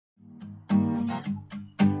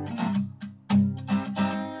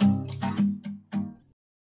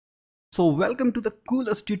So welcome to the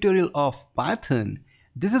coolest tutorial of Python.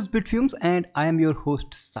 This is Bitfumes and I am your host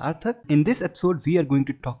Sarthak. In this episode we are going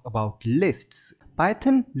to talk about lists.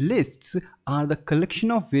 Python lists are the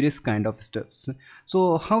collection of various kind of stuffs.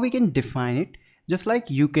 So how we can define it? Just like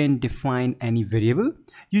you can define any variable,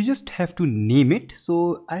 you just have to name it.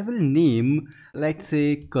 So I will name, let's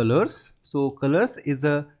say, colors. So colors is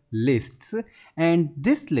a lists, and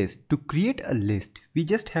this list, to create a list, we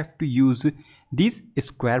just have to use these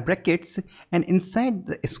square brackets, and inside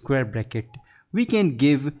the square bracket we can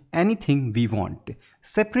give anything we want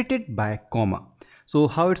separated by comma. So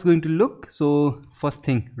how it's going to look? So first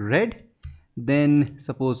thing red, then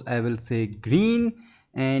suppose I will say green,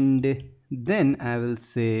 and then I will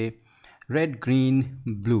say red, green,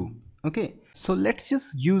 blue. Okay, so let's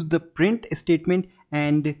just use the print statement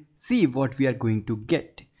and see what we are going to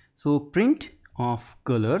get. So print of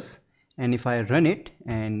colors, and if I run it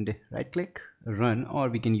and right click run, or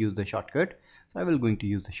we can use the shortcut. So I will going to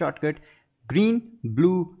use the shortcut. Green,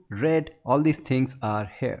 blue, red, all these things are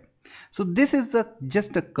here. So this is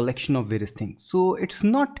just a collection of various things. So it's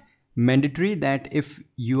not mandatory that if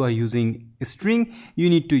you are using a string,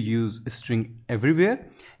 you need to use a string everywhere.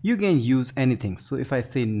 You can use anything. So if I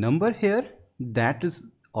say number here, that is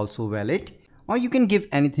also valid, or you can give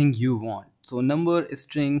anything you want. So number,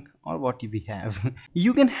 string, or what we have.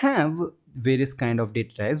 You can have various kind of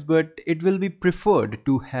data types, but it will be preferred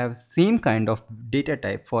to have same kind of data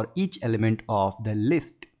type for each element of the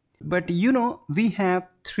list. But you know, we have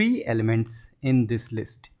 3 elements in this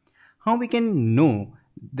list. How we can know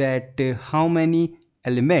that how many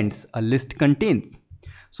elements a list contains?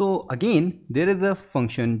 So again, there is a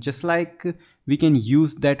function, just like we can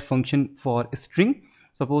use that function for a string.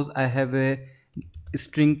 Suppose I have a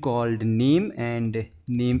string called name, and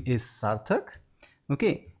name is Sarthak.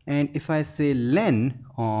 Okay, and if I say len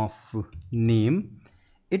of name,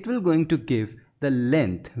 it will going to give the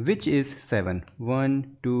length, which is 7.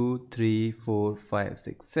 1 2 3 4 5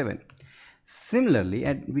 6 7. Similarly,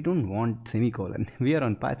 and we don't want semicolon, we are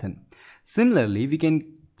on Python. Similarly, we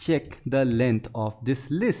can check the length of this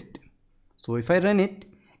list. So if I run it,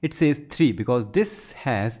 it says 3, because this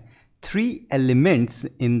has 3 elements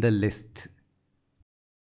in the list.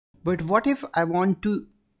 But what if I want to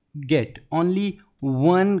get only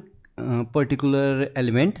one particular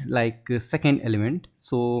element, like second element?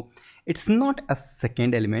 So it's not a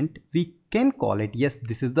second element. We can call it, yes,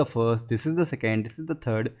 this is the first, this is the second, this is the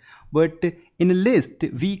third. But in a list,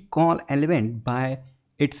 we call element by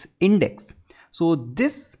its index. So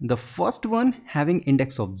this, the first one having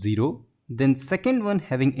index of 0, then second one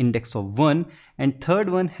having index of 1, and third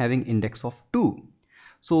one having index of 2.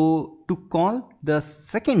 So to call the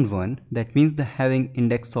second one, that means the having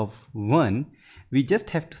index of 1, we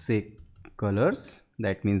just have to say colors,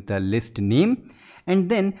 that means the list name,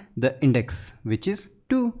 and then the index, which is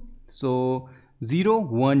 2. So 0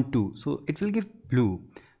 1 2, so it will give blue.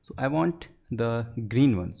 So I want the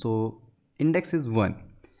green one, so index is 1,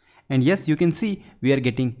 and yes, you can see we are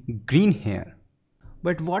getting green here.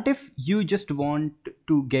 But what if you just want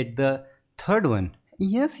to get the third one?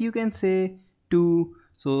 Yes, you can say 2,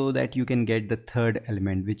 so that you can get the third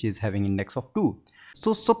element, which is having index of 2.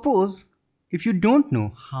 So suppose if you don't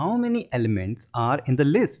know how many elements are in the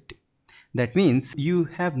list, that means you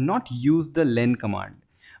have not used the len command,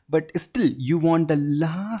 but still you want the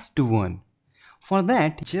last one. For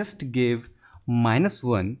that, just give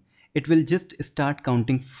 -1. It will just start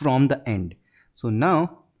counting from the end. So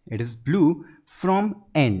now it is blue from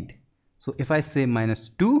end. So if I say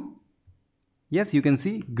 -2, yes, you can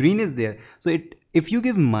see green is there. So if you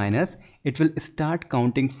give minus, it will start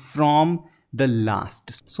counting from the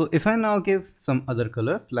last. So if I now give some other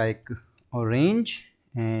colors like orange,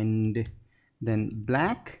 and then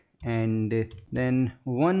black, and then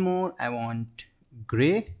one more, I want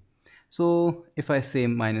gray. So if I say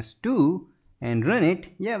 -2 and run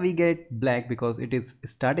it, yeah, we get black because it is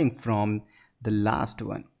starting from the last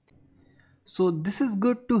one. So this is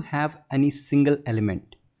good to have any single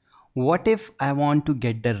element. What if I want to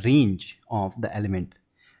get the range of the elements?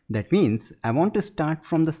 That means I want to start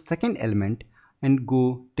from the second element and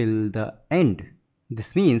go till the end.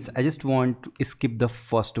 This means I just want to skip the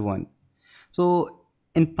first one. So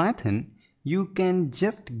in Python, you can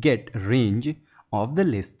just get range of the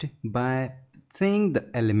list by saying the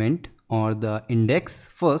element or the index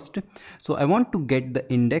first. So I want to get the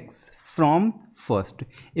index from first.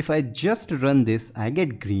 If I just run this, I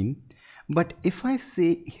get green. But if I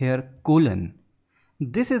say here colon,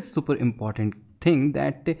 this is super important thing,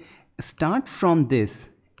 that start from this.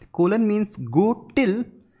 Colon means go till,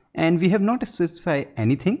 and we have not specified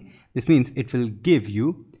anything. This means it will give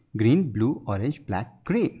you green, blue, orange, black,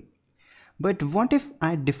 gray. But what if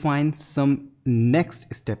I define some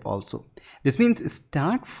next step also? This means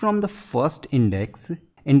start from the first index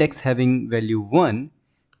having value 1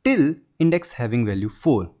 till index having value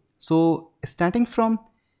 4. So starting from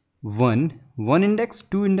 1 index,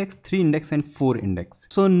 2 index, 3 index and 4 index.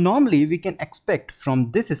 So normally we can expect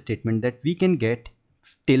from this statement that we can get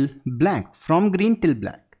till blank, from green till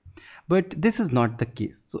black. But this is not the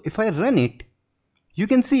case. So if I run it, you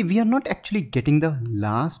can see we are not actually getting the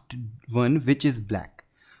last one, which is black.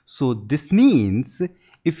 So this means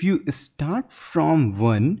if you start from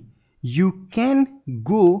 1, you can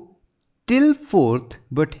go till 4th,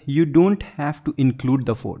 but you don't have to include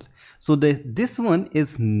the 4th. So this one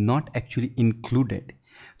is not actually included.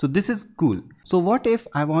 So this is cool. So what if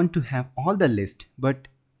I want to have all the list, but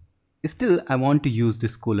still I want to use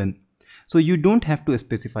this colon? So you don't have to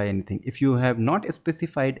specify anything. If you have not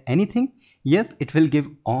specified anything, yes, it will give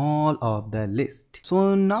all of the list.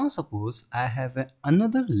 So now suppose I have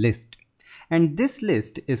another list, and this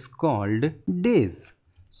list is called days.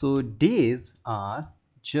 So days are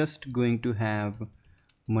just going to have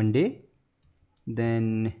Monday,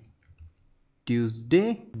 then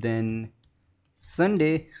Tuesday, then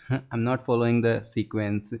Sunday. I'm not following the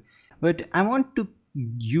sequence, but I want to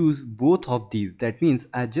use both of these. That means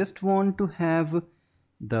I just want to have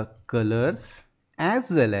the colors as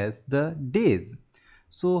well as the days.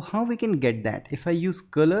 So how we can get that? If I use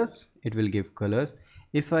colors, it will give colors.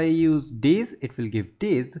 If I use days, it will give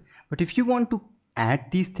days. But if you want to add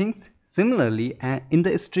these things, similarly in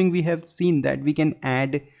the string we have seen that we can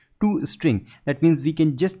add two strings. That means we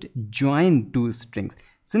can just join two strings.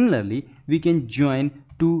 Similarly, we can join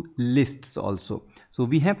two lists also. So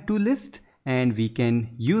we have two lists and we can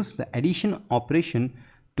use the addition operation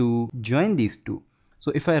to join these two.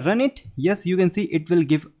 So if I run it, yes, you can see it will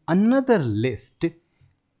give another list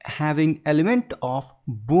having element of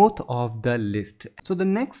both of the list. So the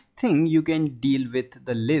next thing you can deal with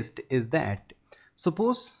the list is that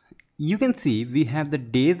suppose you can see we have the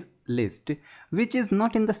days list which is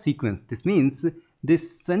not in the sequence. This means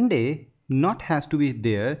this Sunday not has to be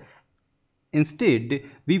there. Instead,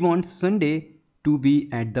 we want Sunday to be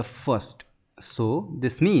at the first. So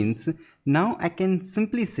this means now I can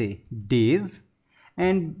simply say days,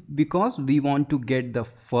 and because we want to get the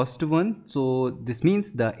first one, so this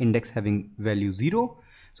means the index having value 0.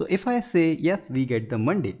 So if I say yes, we get the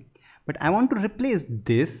Monday, but I want to replace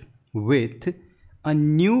this with a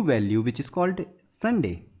new value which is called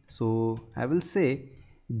Sunday. So I will say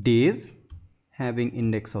days having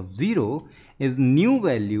index of 0 is new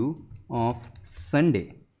value of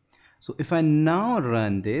Sunday. So if I now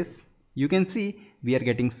run this, you can see we are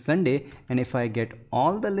getting Sunday, and if I get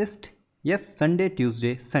all the list, yes, Sunday,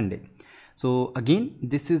 Tuesday, Sunday. So again,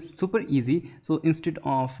 this is super easy. So instead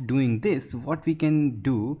of doing this, what we can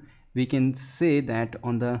do, we can say that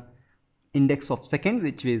on the index of second,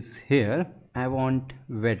 which is here, I want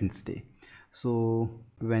Wednesday. So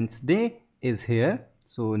Wednesday is here.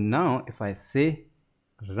 So now if I say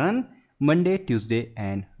run Monday, Tuesday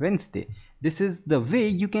and Wednesday, this is the way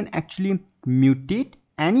you can actually mutate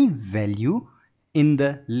any value in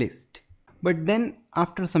the list. But then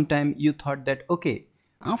after some time you thought that okay,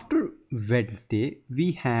 after Wednesday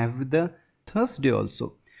we have the Thursday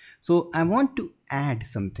also. So I want to add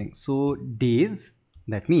something. So days,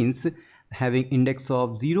 that means having index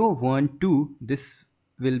of 0, 1, 2, this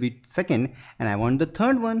will be second, and I want the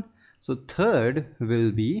third one. So third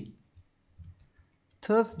will be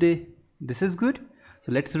Thursday. This is good.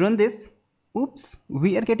 So let's run this. Oops,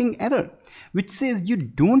 we are getting error which says you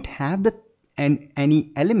don't have the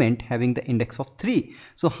any element having the index of 3.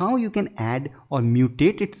 So how you can add or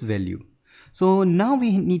mutate its value? So now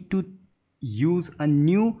we need to use a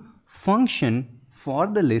new function for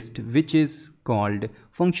the list, which is called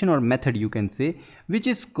function or method, you can say, which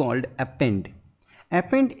is called append.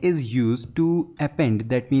 Append is used to append,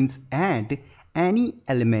 that means add any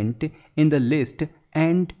element in the list,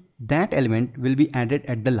 and that element will be added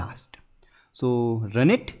at the last. So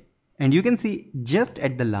run it, and you can see just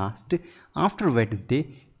at the last, after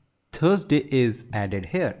Wednesday, Thursday is added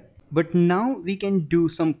here. But now we can do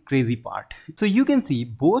some crazy part. So you can see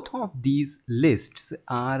both of these lists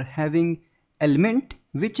are having element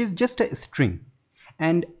which is just a string,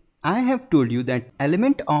 and I have told you that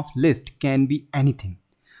element of list can be anything.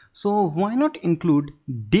 So why not include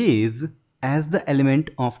days as the element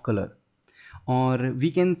of color? Or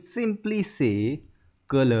we can simply say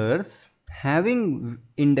colors having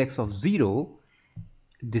index of 0.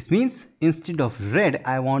 This means instead of red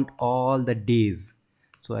I want all the days.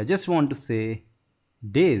 So I just want to say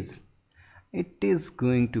days. It is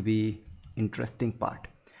going to be interesting part.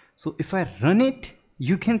 So if I run it,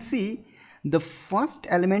 you can see the first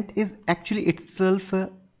element is actually itself a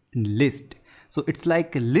list. So it's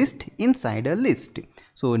like a list inside a list.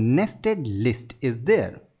 So nested list is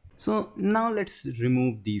there. So now let's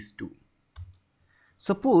remove these two.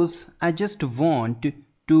 Suppose I just want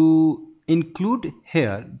to include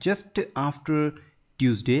here just after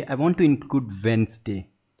Tuesday, I want to include Wednesday.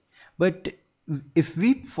 But if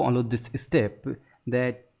we follow this step,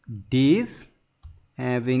 that days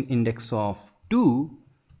having index of 2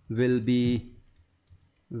 will be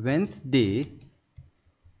Wednesday.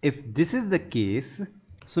 If this is the case,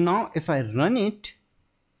 so now if I run it,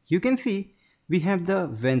 you can see we have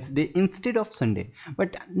the Wednesday instead of Sunday.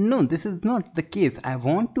 But no, this is not the case. I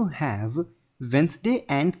want to have Wednesday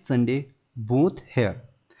and Sunday both here.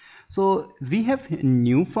 So we have a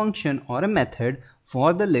new function or a method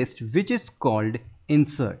for the list which is called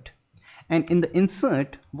insert. And in the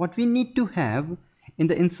insert, what we need to have, in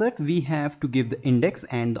the insert we have to give the index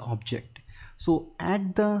and the object. So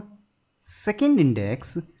at the second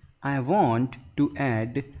index, I want to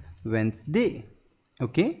add Wednesday.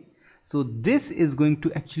 Okay, so this is going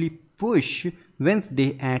to actually push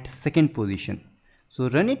Wednesday at second position. So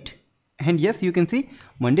run it, and yes, you can see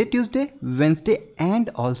Monday, Tuesday, Wednesday, and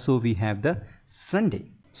also we have the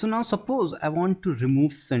Sunday. So now suppose I want to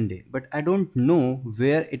remove Sunday, but I don't know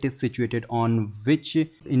where it is situated, on which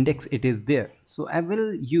index it is there. So I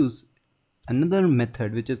will use another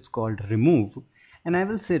method which is called remove, and I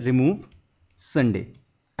will say remove Sunday.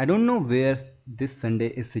 I don't know where this Sunday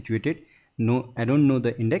is situated. No, I don't know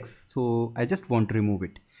the index, so I just want to remove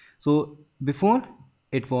it. So before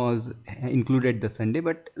it was included the Sunday,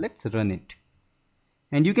 but let's run it.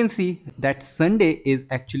 And you can see that Sunday is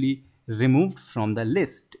actually removed from the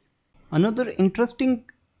list. Another interesting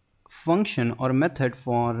function or method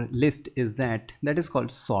for list is that is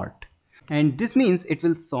called sort. And this means it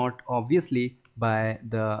will sort obviously by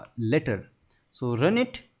the letter. So run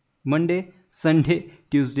it, Monday, Sunday,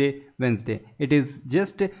 Tuesday, Wednesday. It is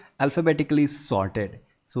just alphabetically sorted.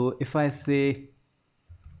 So if I say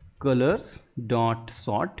colors dot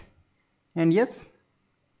sort, and yes,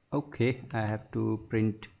 okay, I have to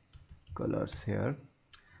print colors here.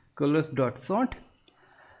 Colors dot sort,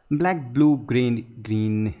 black, blue,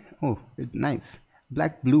 green. Oh, nice.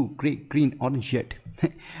 Black, blue, gray, green, orange, yet.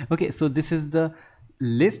 Okay, so this is the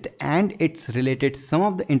list and its related some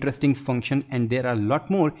of the interesting function, and there are a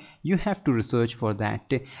lot more. You have to research for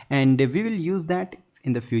that, and we will use that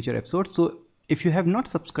in the future episode. So if you have not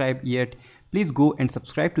subscribed yet, please go and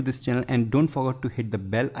subscribe to this channel, and don't forget to hit the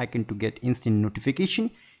bell icon to get instant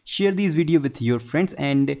notification. Share these videos with your friends,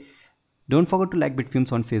 and don't forget to like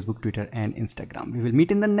Bitfilms on Facebook, Twitter, and Instagram. We will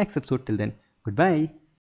meet in the next episode. Till then, goodbye.